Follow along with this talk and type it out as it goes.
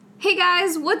Hey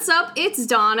guys, what's up? It's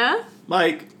Donna.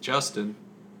 Mike. Justin.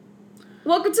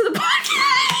 Welcome to the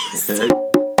podcast.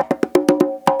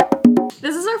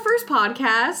 This is our first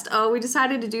podcast. We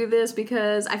decided to do this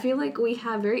because I feel like we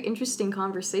have very interesting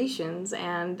conversations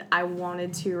and I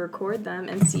wanted to record them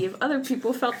and see if other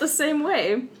people felt the same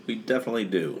way. We definitely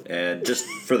do. And just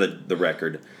for the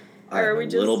record, I'm a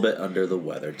little bit under the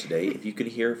weather today, if you can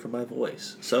hear from my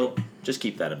voice. So just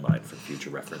keep that in mind for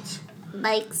future reference.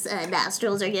 Mike's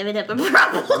nostrils are giving him a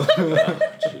problem.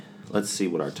 Let's see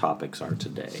what our topics are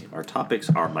today. Our topics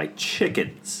are my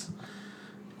chickens.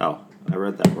 Oh, I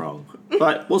read that wrong.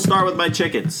 But we'll start with my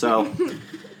chickens. So,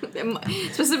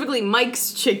 specifically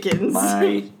Mike's chickens.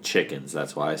 My chickens.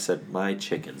 That's why I said my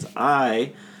chickens.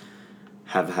 I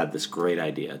have had this great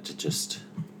idea to just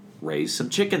raise some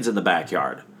chickens in the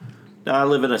backyard. Now, I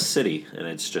live in a city, and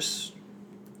it's just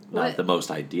not the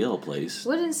most ideal place.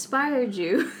 What inspired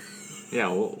you? Yeah,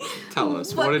 well, tell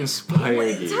us. What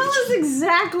inspired you? Tell us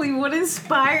exactly what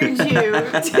inspired you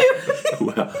to...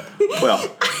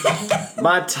 well,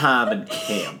 my time in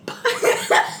camp.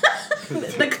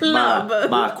 The club.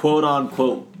 My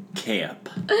quote-unquote camp.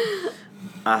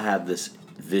 I had this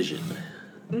vision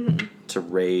to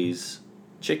raise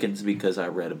chickens because I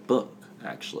read a book,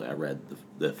 actually. I read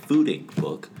the Food Inc.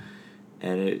 book,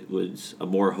 and it was a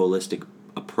more holistic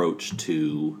approach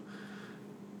to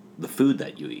the food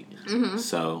that you eat. Mm-hmm.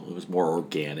 So it was more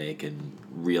organic and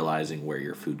realizing where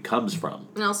your food comes from.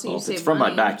 And also if it's from my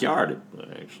backyard,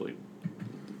 actually,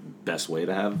 best way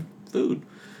to have food.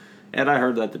 And I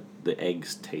heard that the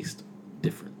eggs taste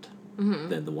different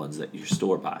than the ones that you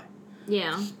store by.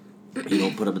 Yeah. You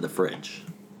don't put them in the fridge.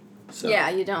 So.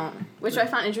 Yeah, you don't. Which I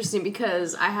found interesting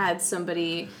because I had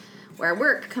somebody where I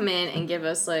work come in and give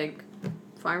us, like,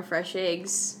 farm fresh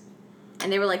eggs.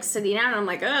 And they were, like, sitting down, and I'm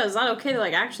like, oh, is that okay? They're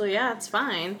like, actually, yeah, it's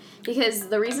fine. Because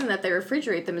the reason that they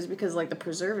refrigerate them is because, like, the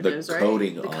preservatives, the right?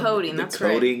 Coating the coating, that's right.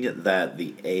 The coating that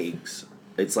the eggs,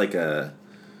 it's like a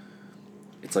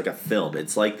film.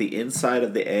 It's like the inside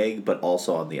of the egg, but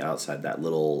also on the outside, that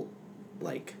little,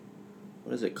 like,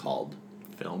 what is it called?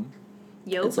 Film?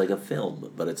 Yolk? It's like a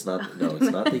film, but it's not, no, it's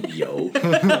not the yolk.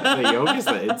 The yolk is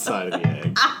the inside of the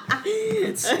egg.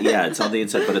 It's on the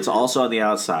inside, but it's also on the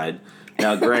outside.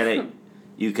 Now, granted,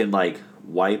 you can, like,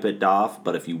 wipe it off,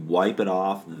 but if you wipe it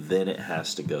off, then it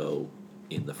has to go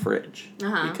in the fridge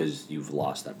because you've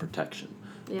lost that protection.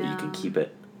 Yeah. But you can keep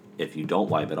it, if you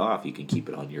don't wipe it off, you can keep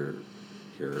it on your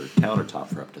countertop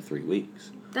for up to 3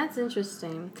 weeks. That's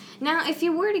interesting. Now, if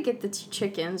you were to get the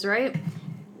chickens, right,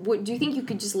 do you think you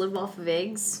could just live off of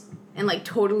eggs and, like,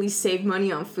 totally save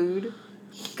money on food?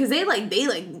 Because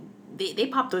they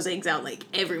pop those eggs out, like,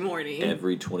 every morning.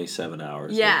 Every 27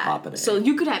 hours, yeah. they pop an egg. So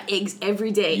you could have eggs every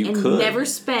day never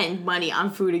spend money on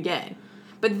food again.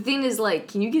 But the thing is, like,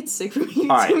 can you get sick from eating too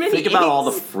many eggs? Think about all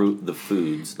the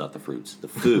foods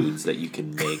that you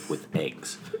can make with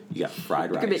eggs. You got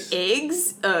fried rice. You could make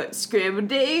eggs,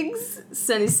 scrambled eggs,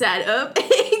 sunny side up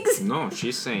eggs. No,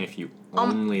 she's saying if you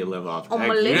only live off eggs.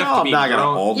 Omelette. I'm not going to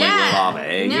only live off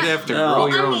eggs. You'd have to grow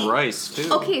your own rice,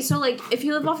 too. Okay, so, like, if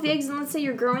you live off the eggs, and let's say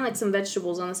you're growing, like, some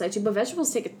vegetables on the side, too, but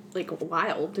vegetables take, like, a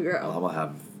while to grow. Well, I'm going to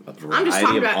have a variety I'm just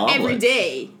talking about omelets. every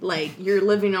day. Like, you're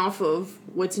living off of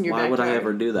what's in your backyard. Why would I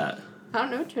ever do that? I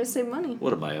don't know, try to save money.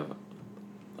 What am I,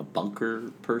 a bunker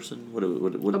person? What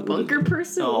a bunker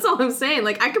person? No. That's all I'm saying.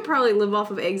 Like, I could probably live off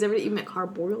of eggs every day. Even like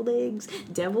hard-boiled eggs,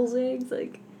 devil's eggs,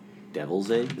 like...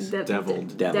 Devil's eggs?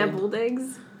 Deviled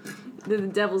eggs. The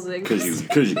devil's eggs.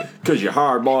 Because you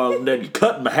hard-boiled, and then you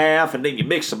cut them in half, and then you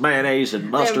mix some mayonnaise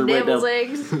and mustard with them. Devil's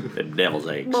eggs. Them devil's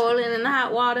eggs. Boiling in the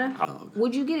hot water. Oh.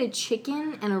 Would you get a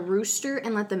chicken and a rooster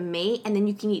and let them mate, and then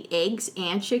you can eat eggs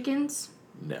and chickens?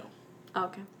 No.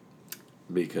 Okay.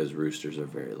 Because roosters are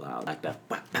very loud. Like that.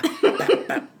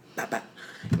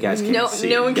 You guys can't see.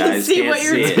 No one can see what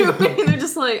you're doing. They're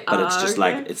just like, but it's just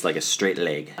okay. like, it's like a straight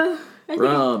leg.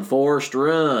 Run, Forrest,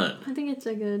 run. I think it's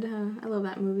a good, I love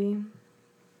that movie.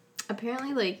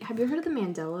 Apparently, like, have you heard of the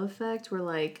Mandela Effect? Where,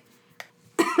 like,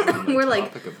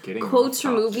 quotes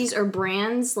from movies or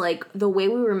brands, like, the way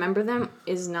we remember them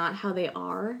is not how they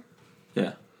are.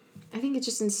 Yeah. I think it's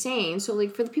just insane. So,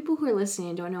 like, for the people who are listening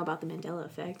and don't know about the Mandela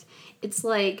Effect, it's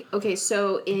like, okay,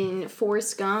 so in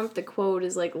Forrest Gump, the quote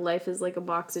is, like, life is like a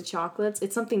box of chocolates.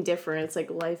 It's something different. It's like,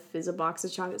 life is a box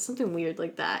of chocolates. Something weird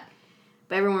like that.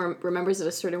 But everyone remembers it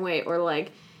a certain way. Or,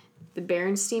 like, the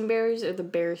Berenstain Bears or the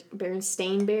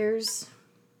Berenstain Bears.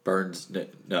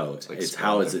 No, it's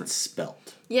how is it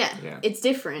spelt? Yeah, it's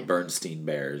different. Bernstein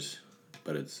Bears,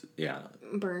 but it's, yeah.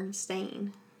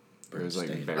 Bernstein. It was like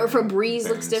Or Febreze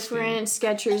looks Berenstain. different.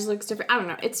 Skechers looks different. I don't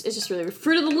know. It's just really weird.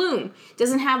 Fruit of the Loom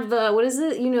doesn't have the, what is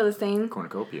it? You know the thing.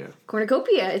 Cornucopia.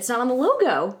 Cornucopia. It's not on the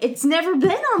logo. It's never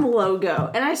been on the logo.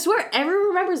 And I swear, everyone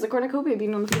remembers the Cornucopia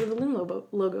being on the Fruit of the Loom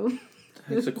logo.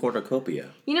 It's a cornucopia.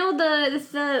 You know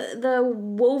the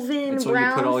woven It's what brown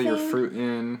you put all thing? your fruit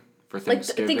in for Like,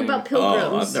 Thanksgiving. think about pilgrims.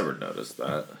 Oh, I've never noticed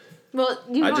that. Well,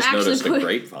 you I don't just actually noticed put... a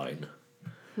grapevine.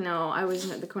 No, I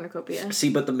wasn't at the cornucopia. See,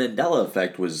 but the Mandela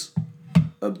effect was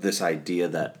of this idea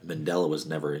that Mandela was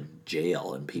never in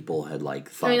jail, and people had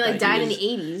thought I mean, that died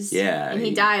he in was, the 80s. Yeah, And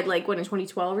he died, in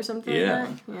 2012 or something Yeah.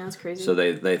 like that? Yeah, that's crazy. So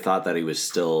they thought that he was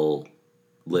still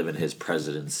living his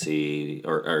presidency,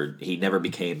 or he never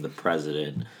became the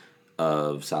president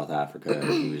of South Africa.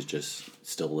 He was just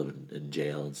still living in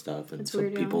jail and stuff, and That's so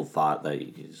weird, yeah. people thought that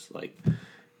he's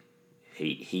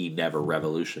he never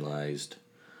revolutionized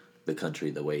the country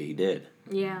the way he did.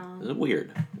 Yeah. It's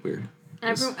weird.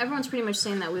 Everyone's pretty much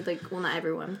saying that with, well, not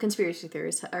everyone. Conspiracy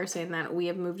theorists are saying that we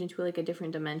have moved into, a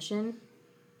different dimension.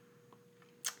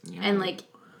 Yeah. And,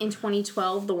 in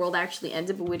 2012, the world actually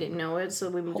ended, but we didn't know it,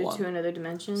 so we moved Hold into on. another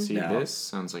dimension. See, No. this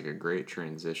sounds like a great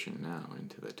transition now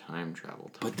into the time travel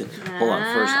topic. But hold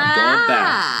on, first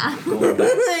I'm going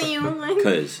back You like...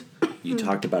 because you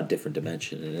talked about different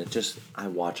dimension, and I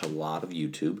watch a lot of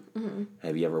YouTube. Mm-hmm.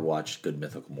 Have you ever watched Good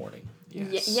Mythical Morning?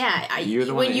 Yes. Yeah, You're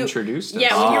the one that introduced us.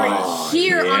 Yeah, when you were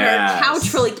here on our yes. couch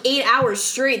for 8 hours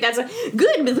straight, that's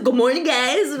good mythical morning,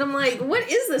 guys. And I'm like, what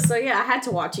is this? So yeah, I had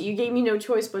to watch it. You gave me no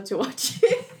choice but to watch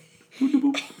it.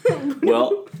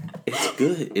 Well, it's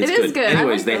good. It's It is good. I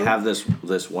Anyways, like they them. have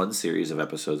this one series of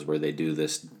episodes where they do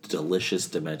this delicious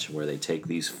dimension where they take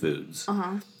these foods,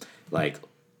 like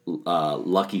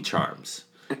Lucky Charms.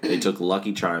 They took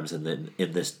Lucky Charms, and then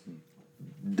in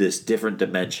this different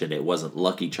dimension, it wasn't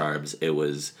Lucky Charms. It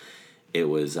was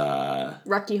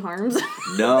Rocky Harms.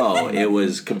 no, it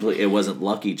was complete. It wasn't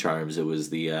Lucky Charms. It was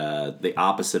the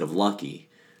opposite of Lucky,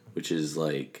 which is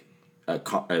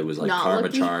it was Not Karma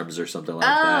Lucky? Charms or something like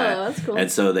that. Oh, that's cool.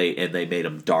 And so they made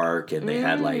them dark, and they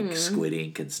had squid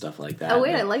ink and stuff like that. Oh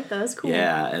wait, And I like that. That's cool.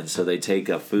 yeah, and so they take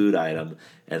a food item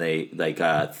and they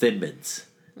Thin Mints.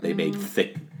 They made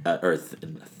thick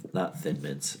not Thin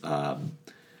Mints,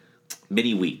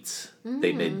 mini wheats.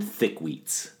 They made thick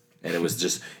wheats, and it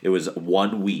was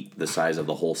one wheat the size of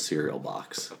the whole cereal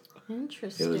box.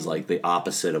 Interesting. It was the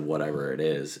opposite of whatever it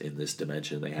is in this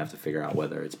dimension. They have to figure out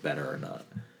whether it's better or not.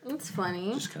 It's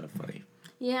funny. Just kind of funny.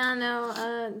 Yeah,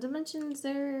 no. Dimensions,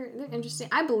 they're interesting.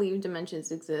 I believe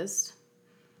dimensions exist.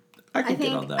 I can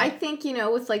get on that. I think,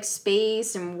 with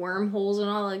space and wormholes and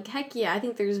all, heck yeah, I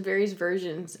think there's various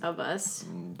versions of us.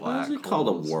 Why is it called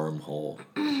a wormhole?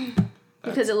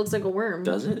 Because it looks like a worm.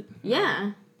 Does it?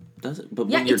 Yeah. Does it? But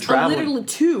Yeah, when you're it's traveling, a literal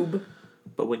tube.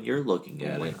 but when you're looking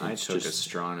at When it, I it's took just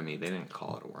astronomy, they didn't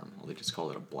call it a wormhole. They just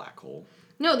called it a black hole.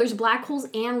 No, there's black holes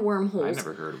and wormholes. I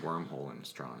never heard wormhole in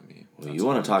astronomy. Well, you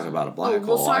want to talk about a black Oh,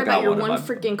 well, hole? sorry I got about your one one in my-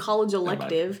 freaking college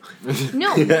elective.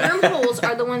 No, wormholes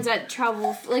are the ones that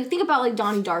travel. Think about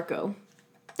Donnie Darko,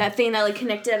 that thing that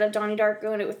connected out of Donnie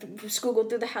Darko and it would squiggle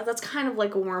through the house. That's kind of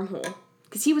like a wormhole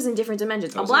because he was in different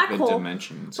dimensions. A Those black are the hole.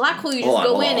 dimensions. Black hole, you Hold just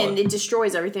on, go hold in on. and it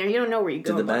destroys everything. You don't know where you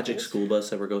go. Did the in black magic holes. school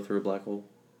bus ever go through a black hole?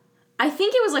 I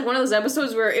think it was one of those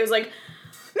episodes where it was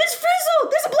Miss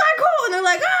Frizzle, there's a black hole, and they're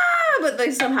like, ah, but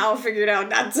they somehow figured out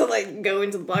not to go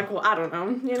into the black hole. I don't know,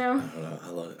 I don't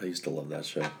know. I used to love that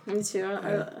show. Me too.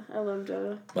 I loved.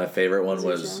 My favorite one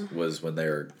That's a was when they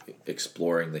were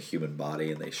exploring the human body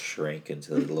and they shrank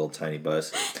into the little tiny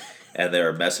bus, and they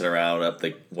were messing around up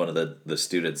one of the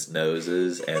students'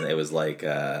 noses, and it was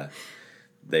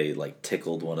they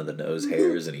tickled one of the nose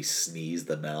hairs and he sneezed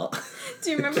them out.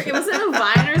 Do you remember? It was in a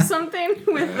Vine or something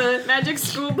with the magic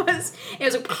school bus. It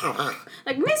was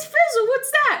like Miss Frizzle,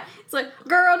 what's that? It's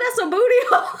girl, that's a booty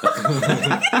hole.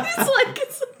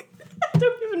 it's I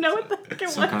don't even know what the heck it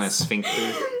was. Some kind of sphincter.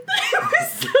 It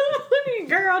was so funny,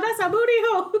 girl. That's a booty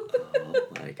hole. Oh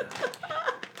my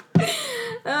god!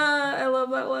 I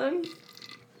love that one.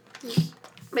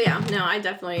 But yeah, no, I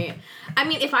definitely. I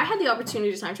mean, if I had the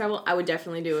opportunity to time travel, I would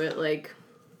definitely do it.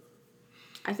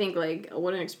 I think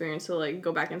what an experience to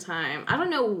go back in time. I don't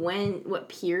know what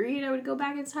period I would go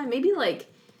back in time. Maybe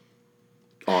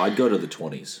Oh, I'd go to the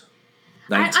 20s.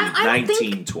 I don't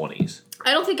think- 1920s.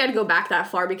 I don't think I'd go back that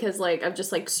far because of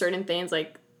just certain things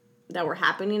that were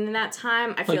happening in that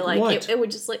time. I feel what? it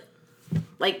would just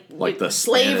Like the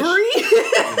slavery.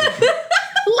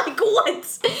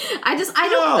 What? I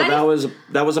No, don't.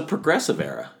 that was a progressive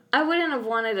era. I wouldn't have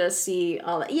wanted to see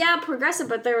all that. Yeah, progressive,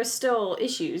 but there was still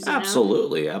issues. You know?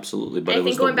 Absolutely. But And it I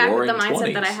was think going the back with roaring the mindset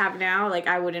 20s. that I have now, like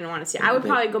I wouldn't want to see. I would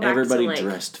probably go back Everybody to like.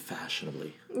 dressed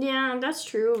fashionably. Yeah, that's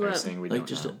true, Are you but saying we Like don't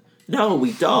just know? no,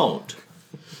 we don't.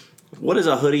 What is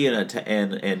a hoodie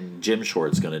and gym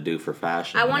shorts going to do for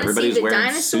fashion? I wanna see Everybody's the wearing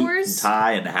dinosaurs. suit and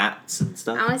tie and hats and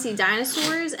stuff. I want to see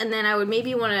dinosaurs, and then I would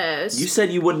maybe want to. You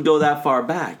said you wouldn't go that far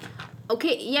back.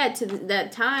 Okay, yeah, to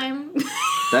that time.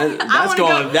 That's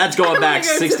going I back wanna go to the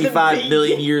 65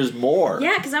 million beginning. years more.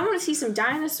 Yeah, because I want to see some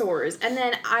dinosaurs, and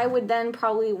then I would then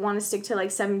probably want to stick to like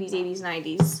 70s, 80s, 90s.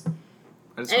 I just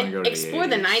want to And go to explore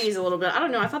the the 80s. 90s a little bit. I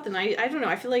don't know. I thought the 90s. I don't know.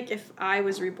 I feel like if I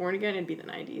was reborn again, it'd be the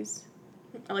 90s.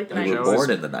 I like the You 90s. were I was-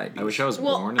 born in the 90s. I wish I was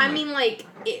Well, born in I like- mean, like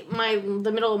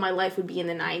the middle of my life would be in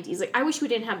the 90s. Like, I wish we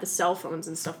didn't have the cell phones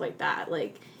and stuff like that.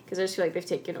 Like, because I just feel like they've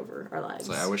taken over our lives.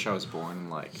 So I wish I was born in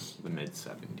like the mid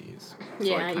 70s. So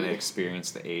Yeah, I kind of you-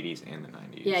 experienced the 80s and the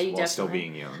 90s. Yeah, you while still definitely-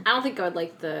 being young. I don't think I would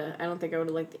like the. I don't think I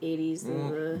would like the 80s.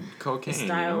 The Cocaine,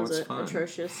 styles it's are fun.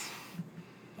 atrocious.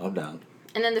 I'm down.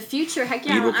 And then the future. Heck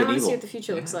yeah, Evil I want to Knievel. see what the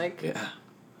future looks like. Yeah.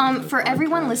 For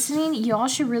everyone Podcast. listening, y'all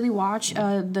should really watch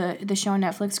the show on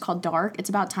Netflix called Dark. It's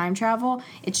about time travel.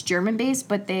 It's German based,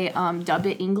 but they dubbed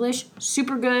it English.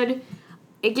 Super good.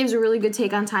 It gives a really good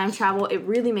take on time travel. It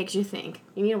really makes you think.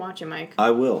 You need to watch it, Mike.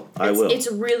 I will. I will.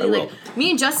 It's really I will. like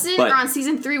me and Justin But- are on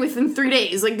season 3 within 3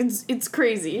 days. Like it's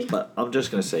crazy. But I'm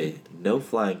just going to say no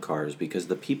flying cars because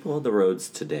the people on the roads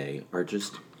today are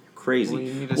just crazy. Well,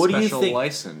 you need a what do you special think?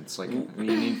 license, like you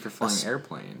need for flying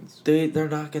airplanes. They're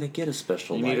not going to get a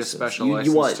special You need a license. special you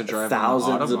license want to drive on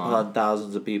thousands Autobahn. upon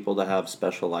thousands of people to have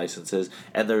special licenses,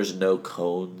 and there's no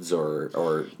cones or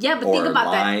Yeah, but or think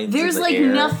about that. lines in There's the like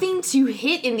air. nothing to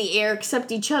hit in the air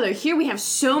except each other. Here we have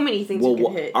so many things Well, we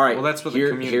can hit. all right. Well, that's what the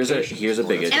here's a communications here's a for.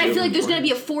 big That's issue. And I feel like there's important. going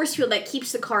to be a force field that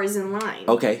keeps the cars in line.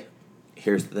 Okay,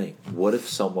 here's the thing. What if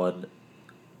someone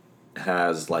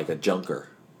has like a junker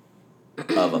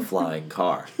of a flying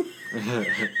car?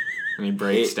 And he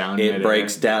breaks down. It midair.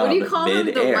 breaks down What do you call them?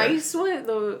 The mid-air. rice what?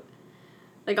 The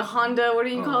like a Honda. What are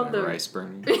you Oh, called? a The rice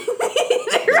burner.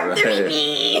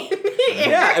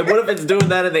 Yeah, and what if it's doing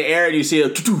that in the air and you see a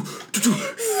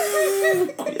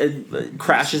and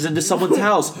crashes into someone's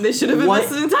house? They should have What-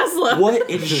 invested in Tesla. What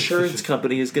insurance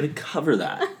company is going to cover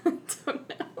that? Don't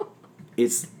know.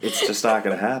 It's just not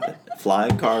going to happen.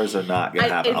 Flying cars are not going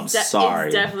to happen. I'm sorry.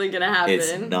 It's definitely gonna happen.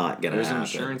 It's not going to There's happen.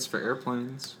 insurance for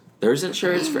airplanes. There's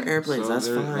insurance for airplanes. So that's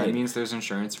That fine. means there's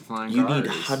insurance for flying You cars. need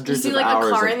You hundreds see of like hours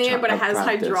a car of in the air, but it of has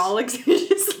practice. hydraulics. You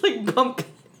just like bump.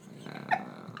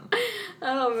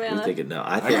 Oh man. You're thinking no.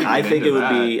 I could think get it into would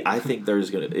that. be. I think there's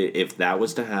gonna if that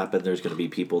was to happen, there's gonna be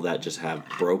people that just have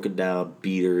broken down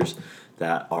beaters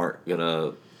that aren't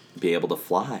gonna be able to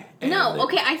fly. And No,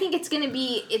 okay. I think it's gonna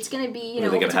be. You know. Are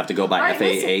they gonna have to go by Alright, FAA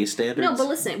listen. standards? No, but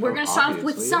listen. We're Oh, gonna start off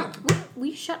with obviously, some.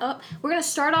 We shut up. We're gonna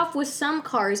start off with some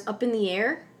cars up in the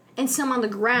air and some on the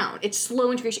ground. It's slow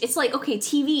integration. It's like okay,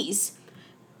 TVs.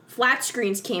 Flat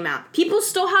screens came out. People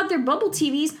still have their bubble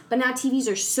TVs, but now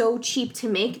TVs are so cheap to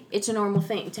make. It's a normal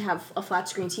thing to have a flat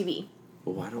screen TV.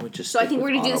 Well, why don't we just? So I stick think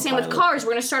we're with gonna do the same with autopilot? cars.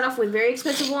 We're gonna start off with very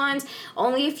expensive ones.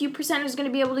 Only a few percent is gonna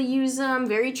be able to use them.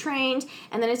 Very trained,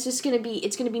 and then it's just gonna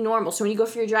be normal. So when you go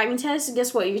for your driving test,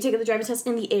 guess what? You're taking the driving test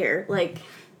in the air. Like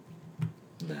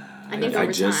Nah, I think I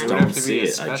over just time. It would don't have to be see a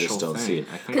it. I just special don't thing. see it.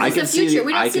 I think because I it's can the future. see-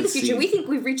 We I don't see can the future. see- We think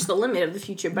we've reached the limit of the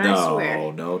future, but I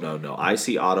swear. No. I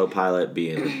see autopilot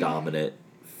being the dominant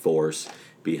force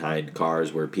behind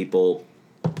cars where people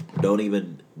don't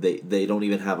even they don't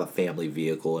even have a family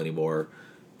vehicle anymore,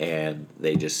 and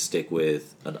they just stick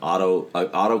with an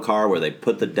auto car where they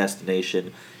put the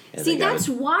destination. And See, they gotta- that's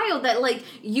wild. That like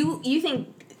you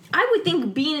think. I would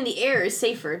think being in the air is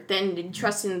safer than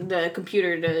trusting the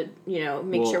computer to,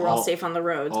 make Well, sure we're all all- safe on the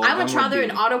roads. all I of would them would rather be-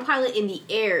 an autopilot in the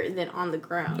air than on the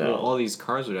ground. No. Well, all these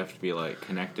cars would have to be like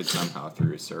connected somehow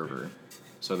through a server,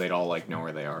 so they'd all like know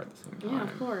where they are at the same time. Yeah,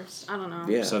 of course. I don't know.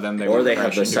 Yeah. So then they or would they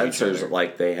have crash the into each sensors other.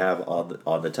 like they have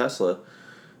on the Tesla.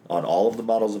 On all of the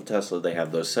models of Tesla, they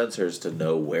have those sensors to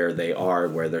know where they are,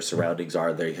 where their surroundings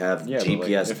are. They have Yeah, but, GPS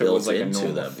like, if it was, built like, a into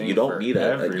normal them. thing You don't for need you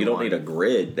don't need a everyone.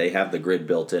 grid. They have the grid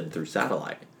built in through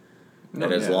satellite. No,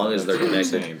 and as yeah, long as that's they're what I'm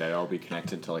connected, saying, they'd all be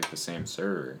connected to like the same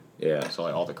server. yeah. So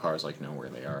like all the cars like know where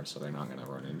they are, so they're not gonna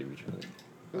run into each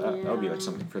other. That would be like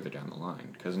something further down the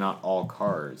line, because not all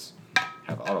cars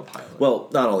have autopilot. Well,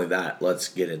 not only that, let's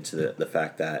get into the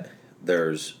fact that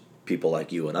there's people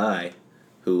like you and I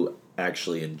who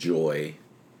actually enjoy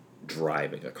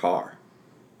driving a car,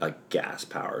 a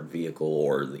gas-powered vehicle,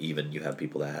 or even you have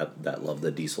people that love the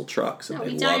diesel trucks and No,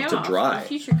 they we die love to off. drive. The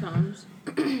future comes.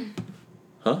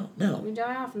 Huh? No. We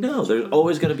die off. in No, the there's future.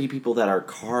 always going to be people that are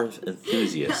car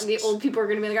enthusiasts. The old people are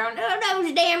gonna be like, "Oh,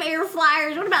 those damn air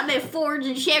flyers! What about the Fords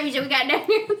and Chevys that we got down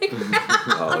here?"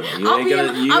 Oh, you I'll ain't be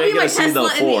gonna, in- you I'll be ain't my gonna see no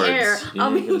Tesla in the Fords. air. You I'll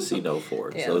ain't be- gonna see no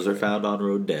Fords. Yeah. Those are found on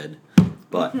road dead.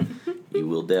 But you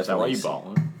will definitely. Is that why you see- bought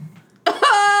one?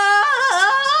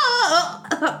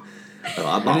 No,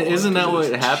 I bought And one isn't that because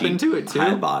it what was happened cheap. to it, too?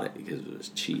 I bought it because it was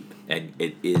cheap, and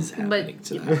it is happening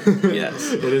to that.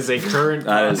 Yes. It is a current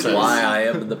That is process. why I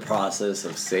am in the process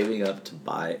of saving up to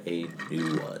buy a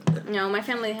new one. No, my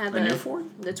family had A new the Ford?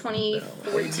 the No, a new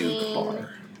 2014 car.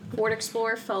 Ford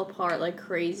Explorer fell apart like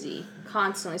crazy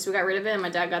constantly, so we got rid of it. And my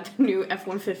dad got the new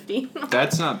F-150.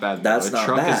 That's not bad. That's though. not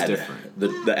truck bad. is different.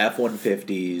 The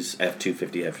F-150s,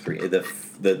 F-250, F-3,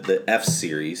 the F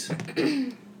series,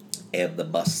 and the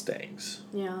Mustangs.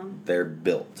 Yeah. They're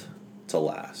built to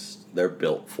last. They're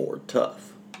built Ford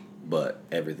tough, but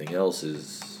everything else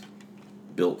is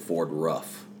built Ford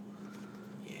rough.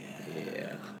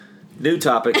 Yeah. New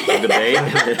topic for debate.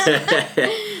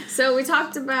 So we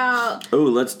talked about Oh,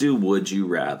 let's do Would You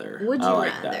Rather. would you I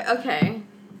like rather. that. Okay.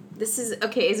 This is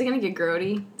okay. Is it gonna get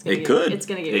grody? It's gonna It get, could. It's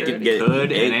gonna get It grody. could get-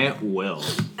 Could It- and it will.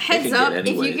 Heads can up, get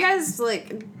if you anyways. guys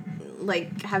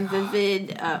like have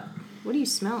vivid. What are you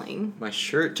smelling? My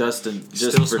shirt Justin,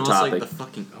 just still for smells topic, like the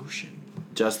fucking ocean.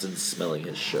 Justin's smelling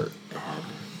his shirt.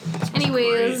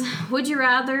 Anyways, would you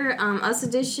rather? Us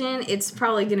edition. It's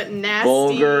probably gonna nasty.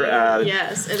 Vulgar,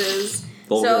 yes, it is.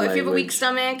 vulgar So if you have a weak language.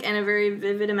 stomach and a very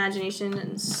vivid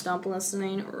imagination, stop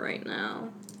listening right now.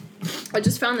 I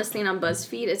just found this thing on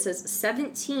BuzzFeed. It says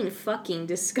 17 fucking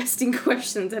disgusting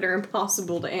questions that are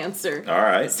impossible to answer. All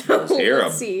right, So let's hear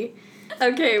let's him. see.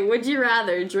 Okay, would you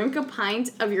rather drink a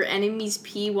pint of your enemy's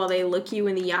pee while they look you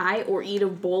in the eye, or eat a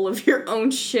bowl of your own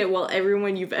shit while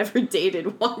everyone you've ever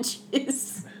dated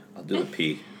watches? I'll do the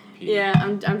pee. Yeah,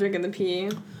 I'm drinking the pee.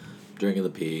 Drinking the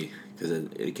pee because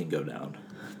it can go down.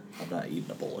 I'm not eating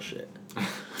a bowl of shit.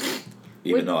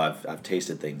 Even Would- though I've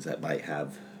tasted things that might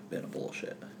have been a bowl of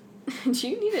shit. Do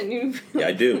you need a new? Yeah,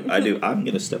 I do. I'm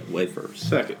gonna step away for a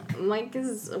second. Mike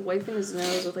is wiping his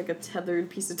nose with like a tethered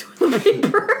piece of toilet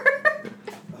paper.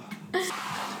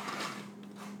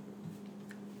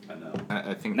 I know.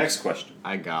 I think Next question.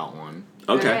 I got one.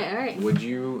 Okay. All right. Would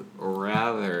you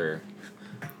rather?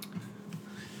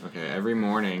 Okay, every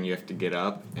morning you have to get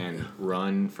up and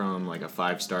run from like a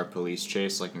 5-star police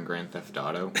chase, like in Grand Theft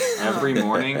Auto, every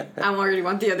morning, I already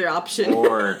want the other option.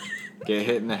 or get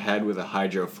hit in the head with a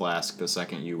hydro flask the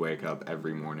second you wake up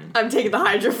every morning. I'm taking the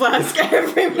hydro flask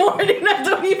every morning. I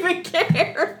don't even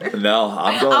care. No,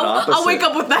 I'm going opposite. I'll wake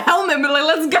up with the helmet and be like,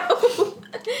 let's go.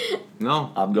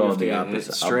 No, I'm you going have to the get hit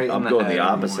opposite. Straight I'm in going head the every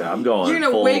opposite. morning. I'm going You're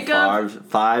gonna full wake up-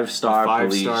 five-star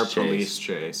Five-star police chase.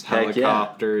 chase. Heck yeah.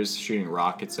 Helicopters shooting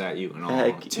rockets at you and all.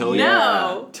 Heck Till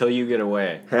No. till you get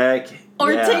away. Heck.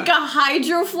 Or yeah. take a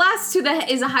hydro flask to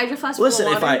the. Is a hydro flask full Listen,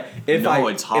 of if water? It's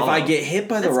if hollow. I get hit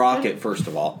by the That's rocket, good. first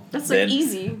of all, That's then like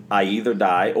easy. I either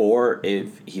die, or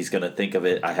if he's gonna think of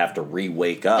it, I have to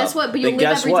re-wake up. Guess what? But you'll Then live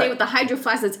guess every what? day with the hydro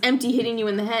flask that's empty hitting you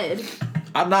in the head.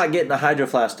 I'm not getting a hydro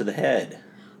flask to the head.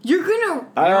 You're gonna.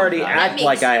 I already that act makes-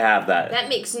 like I have that. That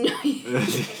makes no.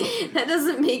 That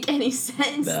doesn't make any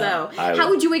sense, No, though. I How would-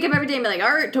 would you wake up every day and be like,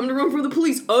 all right, time to run for the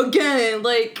police again?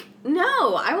 Like,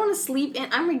 no, I want to sleep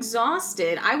and I'm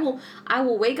exhausted. I will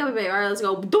wake up and be like, all right, let's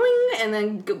go, doing, and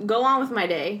then go on with my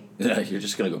day. You're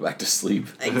just gonna go back to sleep.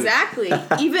 Exactly.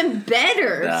 Even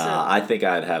better. Nah, so. I think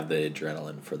I'd have the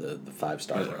adrenaline for the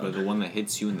 5-star But run. the one that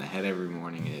hits you in the head every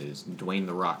morning is Dwayne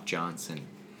the Rock Johnson.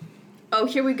 Oh,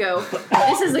 here we go.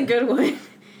 This is a good one.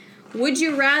 Would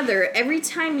you rather every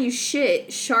time you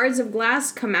shit, shards of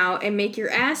glass come out and make your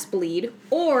ass bleed,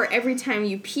 or every time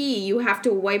you pee, you have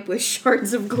to wipe with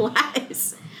shards of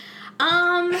glass?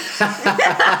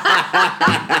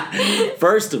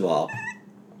 First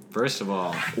of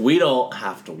all, we don't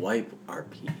have to wipe our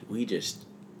pee. We just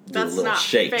do That's a little not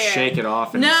shake. fair. Shake it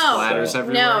off and No. it splatters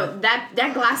everywhere. No,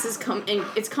 that glass is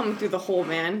it's coming through the hole,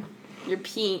 man. You're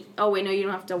peeing. Oh wait, no, you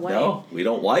don't have to wipe. No, we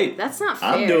don't wipe. That's not fair.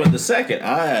 I'm doing the second.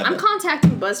 I'm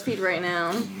contacting BuzzFeed right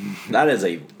now. That is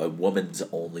a woman's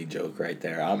only joke right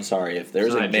there. I'm sorry if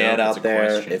there's It's not a a man joke, it's out a there.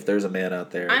 question. If there's a man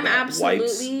out there I'm that absolutely-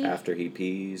 wipes after he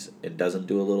pees and doesn't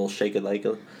do a little shake it like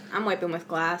a. I'm wiping with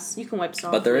glass. You can wipe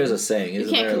softly. But there is a saying, You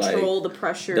isn't can't there? control Like, the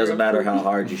pressure. doesn't of matter poop. how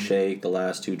hard you shake, the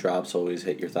last 2 drops always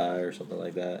hit your thigh or something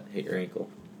like that. Hit your ankle.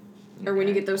 Or when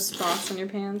you get those spots on your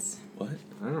pants. What?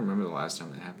 I don't remember the last time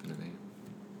that happened to me.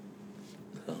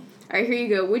 Alright, here you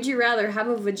go. Would you rather have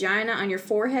a vagina on your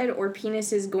forehead or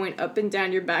penises going up and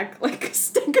down your back like a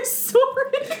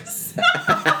stegosaurus?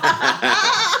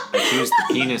 choose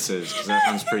the penises because that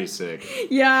sounds pretty sick.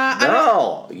 Yeah.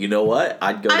 No, you know what?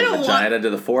 I'd go I the don't vagina to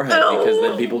the forehead because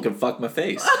then people can fuck my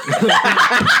face.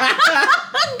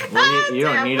 Well, you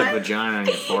don't damn, need a Mike. vagina on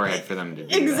your forehead for them to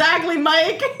do Exactly,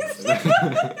 Mike.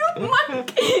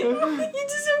 Mike, you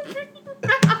just opened your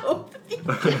mouth.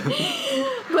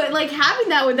 But like having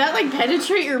that, would that like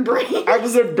penetrate your brain? I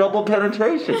was a double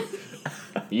penetration.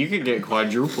 that. You could get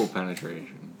quadruple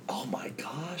penetration. Oh my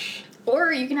gosh.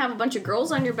 Or you can have a bunch of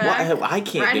girls on your back. Well, I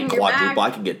can't riding get your quadruple.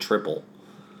 back. I can get triple.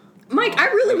 Mike, I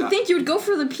really would think you would go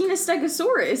for the penis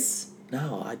stegosaurus.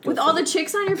 No, I'd go With for all the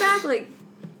chicks on your back, like,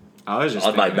 I was just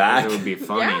On my thinking because back? it would be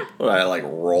funny. yeah. Would I like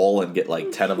roll and get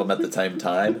like 10 of them at the same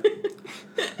time?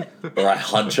 Or I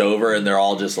hunch over and they're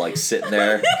all just like sitting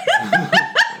there.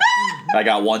 I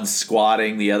got one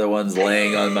squatting, the other one's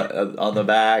laying on the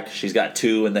back. She's got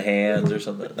two in the hands or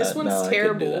something. This one's no, I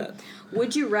couldn't do terrible. that.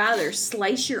 Would you rather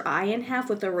slice your eye in half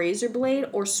with a razor blade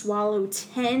or swallow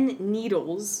 10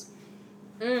 needles?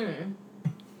 Needle.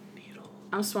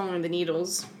 I'm swallowing the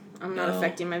needles. I'm not No.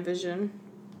 affecting my vision.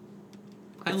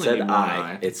 I It only said need one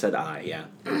eye. eye. It said eye, yeah.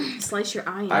 Slice your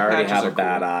eye in I half. already patches have a are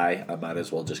bad cool. eye. I might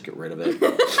as well just get rid of it.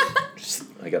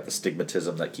 I got the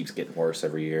stigmatism that keeps getting worse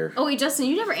every year. Oh wait, Justin,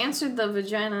 you never answered the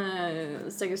vagina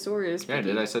stegosaurus. Yeah, I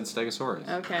did. I said Stegosaurus.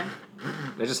 Okay.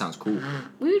 That just sounds cool.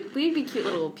 We'd be cute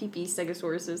little pee-pee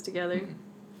stegosauruses together.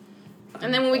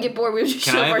 And then when we get bored, we would just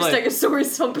Can shove I our have, like-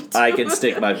 stegosaurus up into I can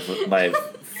stick my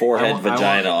forehead I want-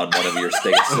 vagina on one of your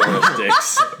Stegosaurus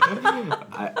dicks.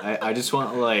 I just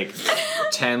want like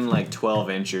 10, like 12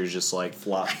 inches just like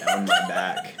flop down my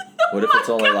back. What if it's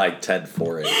only like 10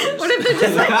 4 inches? What if they're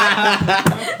just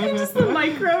like they're just the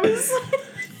micros?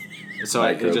 So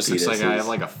it just looks like I Micro-penises. have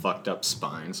like a fucked up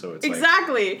spine. So it's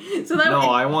Exactly. So that like, no, way,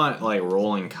 I want like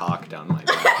rolling cock down my back.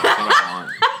 That's what I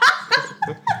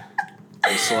want.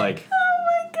 It's like,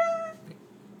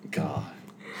 God.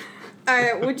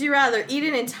 Alright, would you rather eat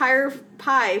an entire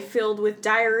pie filled with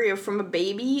diarrhea from a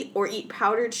baby or eat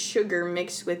powdered sugar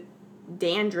mixed with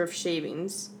dandruff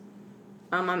shavings?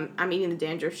 I'm eating the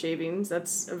dandruff shavings.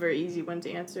 That's a very easy one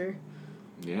to answer.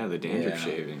 yeah, the dandruff Yeah.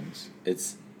 shavings.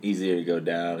 It's easier to go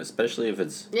down, especially if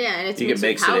it's. Yeah, and it's You can mixed with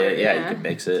mix it powder, in. Yeah, you can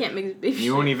mix it. Can't mix baby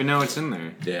You won't even know it's in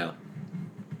there. Yeah.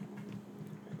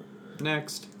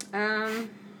 Next.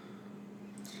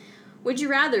 Would you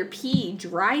rather pee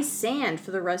dry sand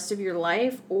for the rest of your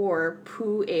life or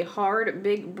poo a hard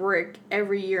big brick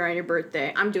every year on your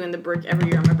birthday? I'm doing the brick every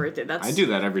year on my birthday. That's I do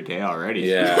that every day already.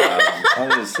 Yeah. I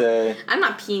was going to say. I'm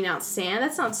not peeing out sand.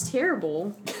 That sounds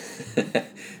terrible.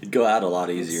 It'd go out a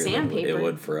lot easier than Sandpaper. it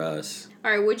would for us.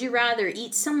 All right, would you rather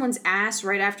eat someone's ass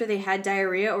right after they had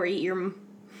diarrhea or eat your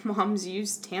mom's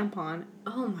used tampon?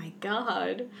 Oh my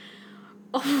god.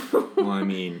 Well, I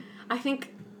mean, I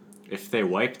think if they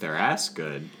wipe their ass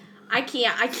good. I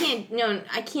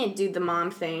can't do the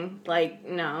mom thing. Like,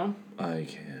 no. I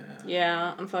can't.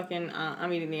 Yeah,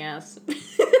 I'm eating the ass.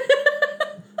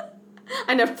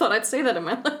 I never thought I'd say that in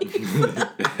my life.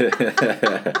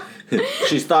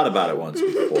 She's thought about it once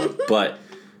before, but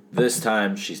this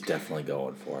time she's definitely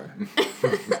going for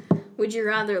it. Would you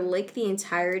rather lick the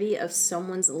entirety of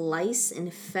someone's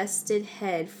lice-infested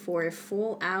head for a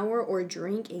full hour or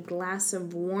drink a glass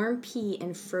of warm pee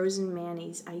and frozen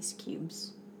mayonnaise ice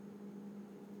cubes?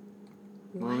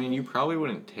 Well, I mean, you probably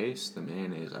wouldn't taste the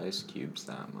mayonnaise ice cubes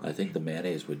that much. I think the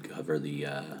mayonnaise would cover the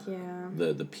Yeah.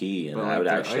 the pee, and But I would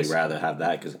like the actually ice- rather have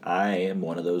that because I am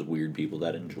one of those weird people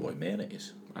that enjoy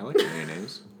mayonnaise. I like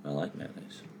mayonnaise. I like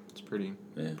mayonnaise. It's pretty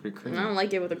Yeah. creamy. I don't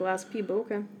like it with a glass of pee, but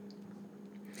okay.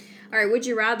 Alright, would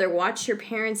you rather watch your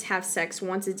parents have sex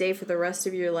once a day for the rest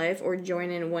of your life or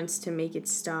join in once to make it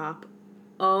stop?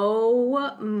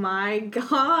 Oh my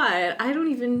god. I don't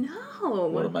even know.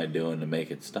 What am I doing to make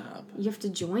it stop? You have to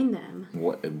join them.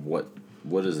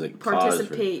 What is it?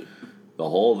 Participate. The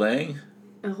whole thing?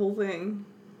 The whole thing.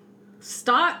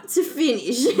 Start to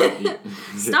finish.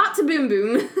 Start to boom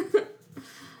boom.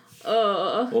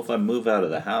 Well, if I move out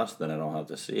of the house, then I don't have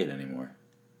to see it anymore.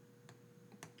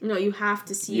 No, you have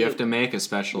to see You it. have to make a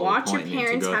special Watch your appointment to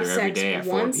parents go have there every sex day at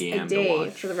 4 once p.m. a to day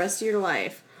watch. for the rest of your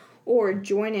life, or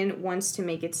join in once to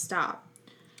make it stop.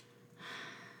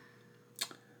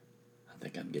 I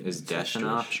think I'm getting Is death an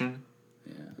incestuous. option?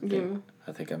 Yeah.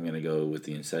 I think I'm gonna go with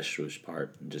the incestuous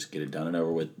part and just get it done and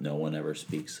over with. No one ever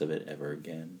speaks of it ever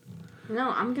again.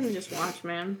 No, I'm gonna just watch,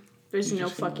 man. There's You no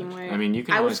just gonna fucking watch. way. I mean, you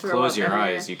can I would always throw close up your everywhere.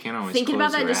 eyes. You can't always Thinking close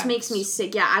about that your just makes me ass.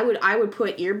 sick. Yeah, I would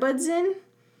put earbuds in.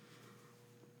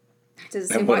 To the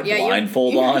same And put point. a Yeah,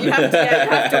 blindfold you on?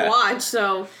 have to watch.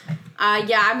 So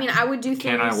Yeah, I mean, I would do things.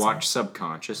 Can I watch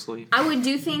subconsciously? I would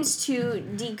do things to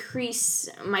decrease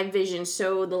my vision.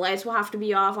 So the lights will have to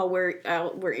be off. I'll wear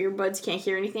earbuds. Can't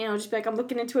hear anything. I'll just be like, I'm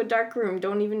looking into a dark room.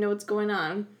 Don't even know what's going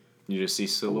on. You just see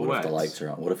silhouettes. What if the lights are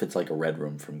on? What if it's like a red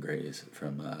room from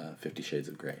 50 Shades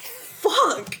of Grey?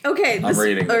 Fuck. Okay. I'm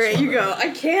reading this All right, one. you go. I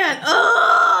can't.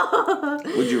 Oh!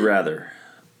 Would you rather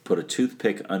put a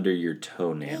toothpick under your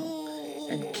toenail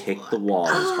and kick the wall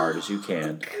as hard as you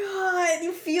can, God,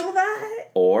 you feel that?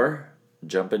 or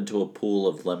jump into a pool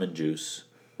of lemon juice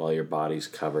while your body's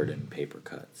covered in paper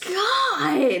cuts?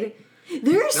 God.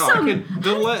 There's No, some. I could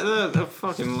the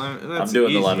fucking lemon. That's I'm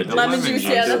doing the easy. lemon juice. Lemon juice, yeah,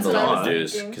 I'm that's doing the what I was lemon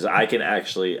juice thinking. because I can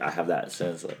actually I have that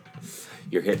sense like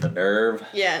you're hitting a nerve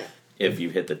Yeah. if you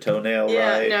hit the toenail Yeah.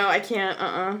 right. No, I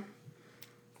can't.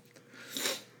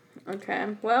 Okay.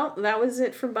 Well, that was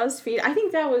it for BuzzFeed. I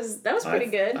think that was pretty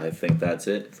good I think that's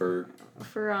it for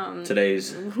for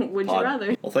today's Would pod. You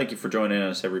rather? Well, thank you for joining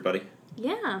us, everybody.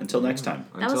 Yeah. Until next time.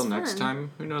 Until was next fun.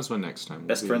 time, who knows when next time? will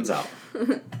Best be. friends out.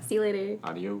 See you later.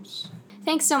 Adios.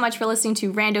 Thanks so much for listening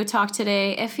to Rando Talk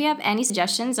today. If you have any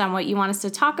suggestions on what you want us to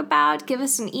talk about, give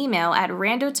us an email at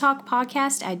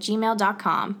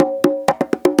randotalkpodcast@gmail.com.